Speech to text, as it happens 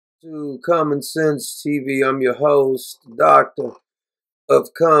To Common Sense TV. I'm your host, Doctor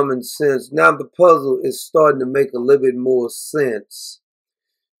of Common Sense. Now the puzzle is starting to make a little bit more sense.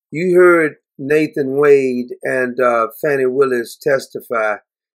 You heard Nathan Wade and Fani Willis testify.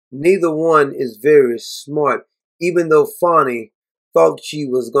 Neither one is very smart, even though Fani thought she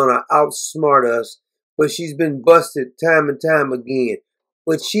was going to outsmart us, but she's been busted time and time again.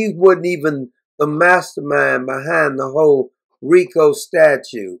 But she wasn't even the mastermind behind the whole Rico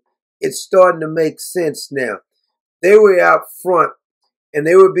statue. It's starting to make sense now. They were out front and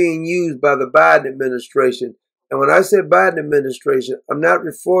they were being used by the Biden administration. And when I say Biden administration, I'm not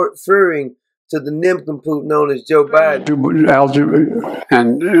referring to the nincompoop known as Joe Biden.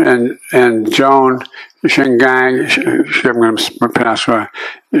 And Joan Shangang, I'm going to pronounce right,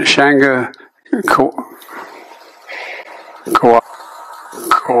 Shanga Koawa.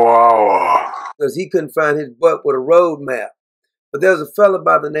 Because he couldn't find his butt with a road map. But there's a fella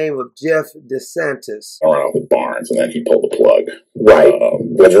by the name of DiSantis. Around with Barnes, and then he pulled the plug. Right.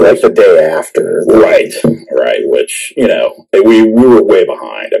 Which was like the day after. Right. Which, we were way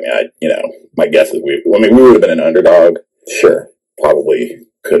behind. I mean, my guess is we would have been an underdog. Sure. Probably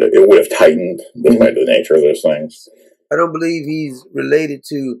could have. It would have tightened despite the nature of those things. I don't believe he's related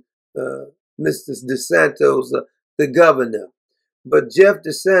to Mr. DeSantis, the governor. But Jeff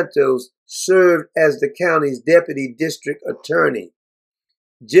DeSantis served as the county's deputy district attorney.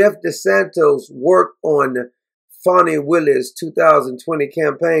 Jeff DeSantis worked on Fani Willis' 2020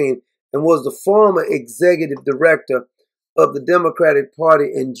 campaign and was the former executive director of the Democratic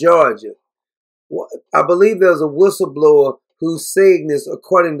Party in Georgia. I believe there's a whistleblower who's saying this,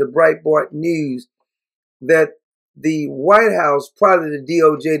 according to Breitbart News, that the White House, probably the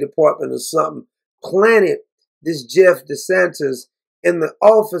DOJ department or something, planted this Jeff DeSantis in the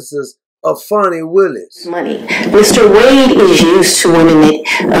offices of Fani Willis. Money. Mr. Wade is used to women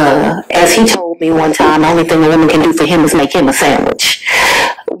that, as he told me one time, the only thing a woman can do for him is make him a sandwich.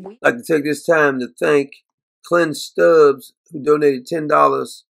 I'd like to take this time to thank Clint Stubbs, who donated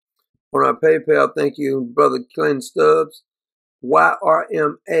 $10 on our PayPal. Thank you, brother Clint Stubbs.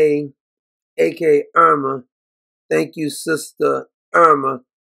 YRMA, a.k.a. Irma. Thank you, sister Irma,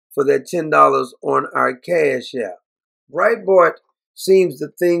 for that $10 on our Cash App. Breitbart seems to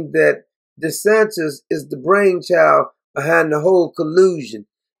think that DeSantis is the brainchild behind the whole collusion.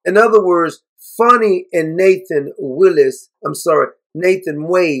 In other words, Fani and Nathan Wade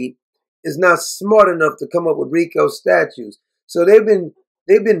is not smart enough to come up with Rico statues. So they've been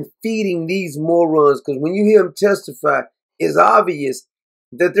feeding these morons, because when you hear them testify, it's obvious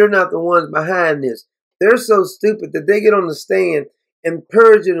that they're not the ones behind this. They're so stupid that they get on the stand and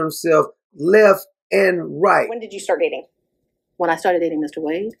perjure themselves left and right. When did you start dating? When I started dating Mr.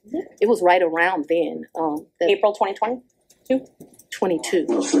 Wade, it was right around then. April 2022? 22.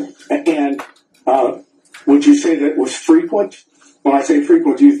 And would you say that was frequent? When I say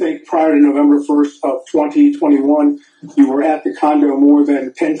frequent, do you think prior to November 1st of 2021, you were at the condo more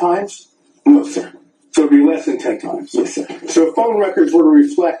than 10 times? No, sir. So it'd be less than 10 times? Yes, sir. So if phone records were to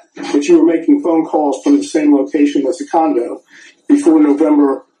reflect that you were making phone calls from the same location as the condo before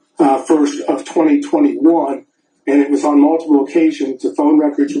November 1st of 2021, and it was on multiple occasions, the phone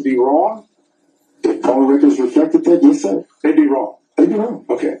records would be wrong? The phone records reflected that? Yes, sir. They'd be wrong? They'd be wrong.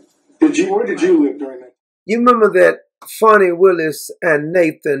 Okay. Where did you live during that? You remember that Fani Willis and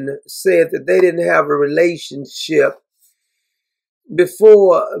Nathan said that they didn't have a relationship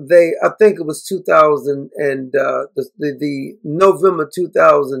before I think it was 2000 and the November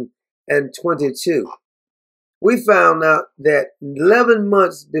 2022. We found out that 11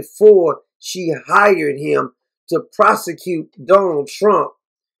 months before she hired him to prosecute Donald Trump,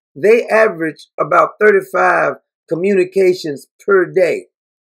 they averaged about 35 communications per day,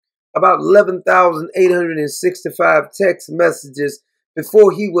 about 11,865 text messages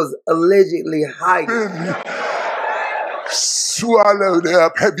before he was allegedly hired. Swallowed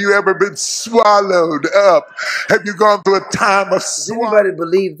up. Have you ever been swallowed up? Have you gone through a time of Does anybody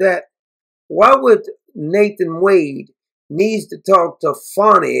believe that? Why would Nathan Wade needs to talk to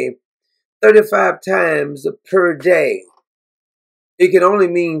Fani 35 times per day? It can only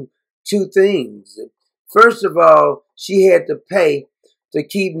mean two things. First of all, she had to pay to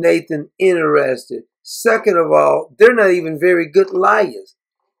keep Nathan interested. Second of all, they're not even very good liars,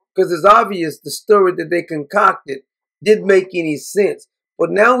 because it's obvious the story that they concocted didn't make any sense. But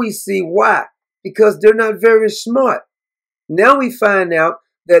now we see why. Because they're not very smart. Now we find out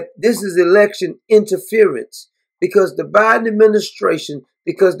that this is election interference, because the Biden administration,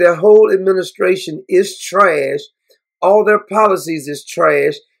 because their whole administration is trash, all their policies is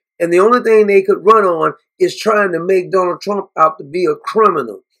trash, and the only thing they could run on is trying to make Donald Trump out to be a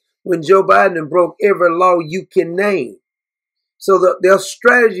criminal. when Joe Biden broke every law you can name. So their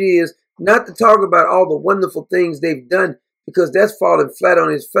strategy is not to talk about all the wonderful things they've done, because that's falling flat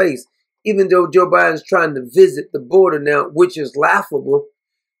on his face. Even though Joe Biden's trying to visit the border now, which is laughable,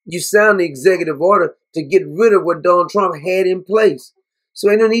 you signed the executive order to get rid of what Donald Trump had in place. So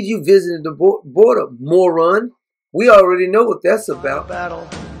ain't no need you visiting the border, moron. We already know what that's about. Battle.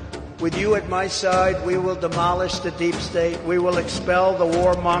 With you at my side, we will demolish the deep state. We will expel the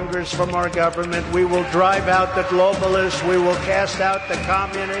warmongers from our government. We will drive out the globalists. We will cast out the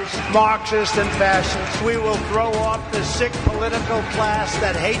communists, Marxists, and fascists. We will throw off the sick political class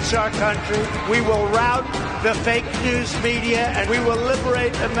that hates our country. We will rout the fake news media, and we will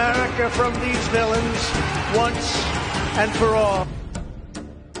liberate America from these villains once and for all.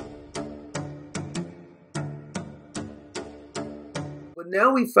 But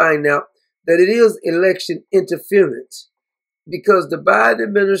now we find out that it is election interference, because the Biden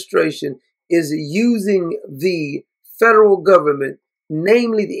administration is using the federal government,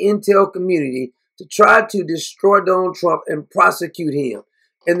 namely the intel community, to try to destroy Donald Trump and prosecute him.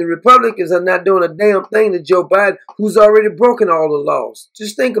 And the Republicans are not doing a damn thing to Joe Biden, who's already broken all the laws.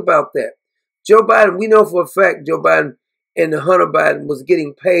 Just think about that. Joe Biden, we know for a fact Joe Biden and Hunter Biden was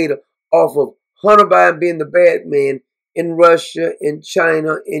getting paid off of Hunter Biden being the bad man in Russia, in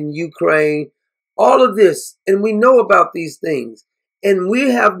China, in Ukraine, all of this. And we know about these things. And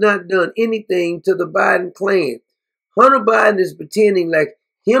we have not done anything to the Biden clan. Hunter Biden is pretending like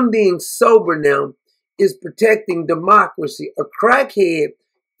him being sober now is protecting democracy. A crackhead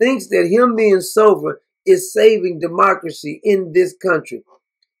thinks that him being sober is saving democracy in this country.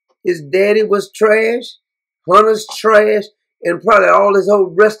 His daddy was trash, Hunter's trash, and probably all his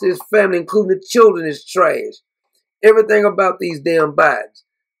whole rest of his family, including the children, is trash. Everything about these damn Bidens.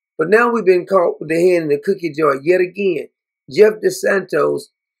 But now we've been caught with the hand in the cookie jar yet again. Jeff DiSantis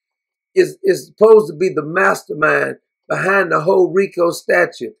is supposed to be the mastermind behind the whole RICO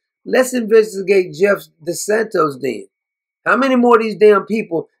statute. Let's investigate Jeff DiSantis then. How many more of these damn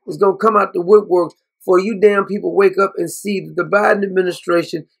people is going to come out the woodworks for you damn people wake up and see that the Biden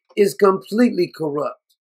administration is completely corrupt?